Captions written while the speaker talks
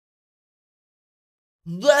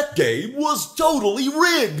That game was totally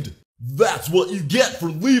rigged! That's what you get for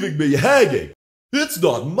leaving me hanging! It's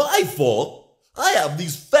not my fault! I have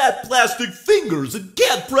these fat plastic fingers and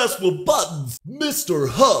can't press the buttons! Mr.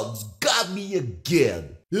 Hugs got me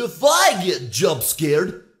again! If I get jump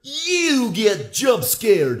scared, you get jump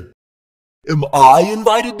scared! Am I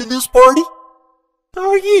invited to this party?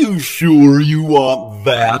 Are you sure you want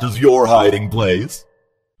that as your hiding place?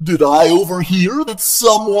 Did I overhear that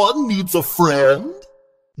someone needs a friend?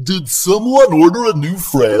 Did someone order a new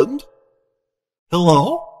friend?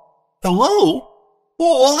 Hello? Hello?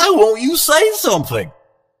 Why won't you say something?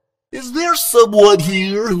 Is there someone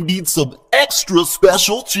here who needs some extra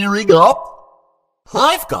special cheering up?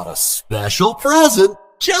 I've got a special present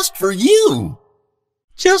just for you.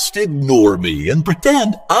 Just ignore me and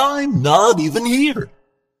pretend I'm not even here.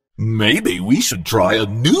 Maybe we should try a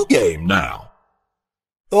new game now.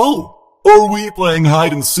 Oh, are we playing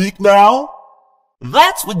hide and seek now?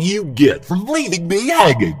 That's what you get for leaving me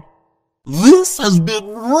hanging. This has been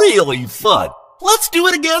really fun. Let's do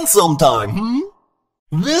it again sometime,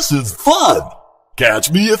 This is fun.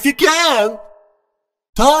 Catch me if you can.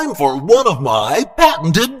 Time for one of my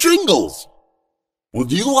patented jingles.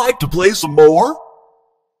 Would you like to play some more?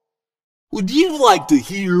 Would you like to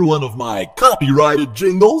hear one of my copyrighted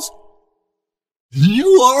jingles?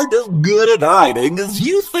 You aren't as good at hiding as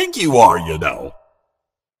you think you are, you know.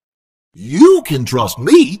 You can trust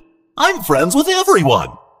me. I'm friends with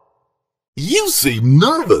everyone. You seem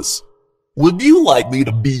nervous. Would you like me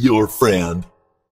to be your friend?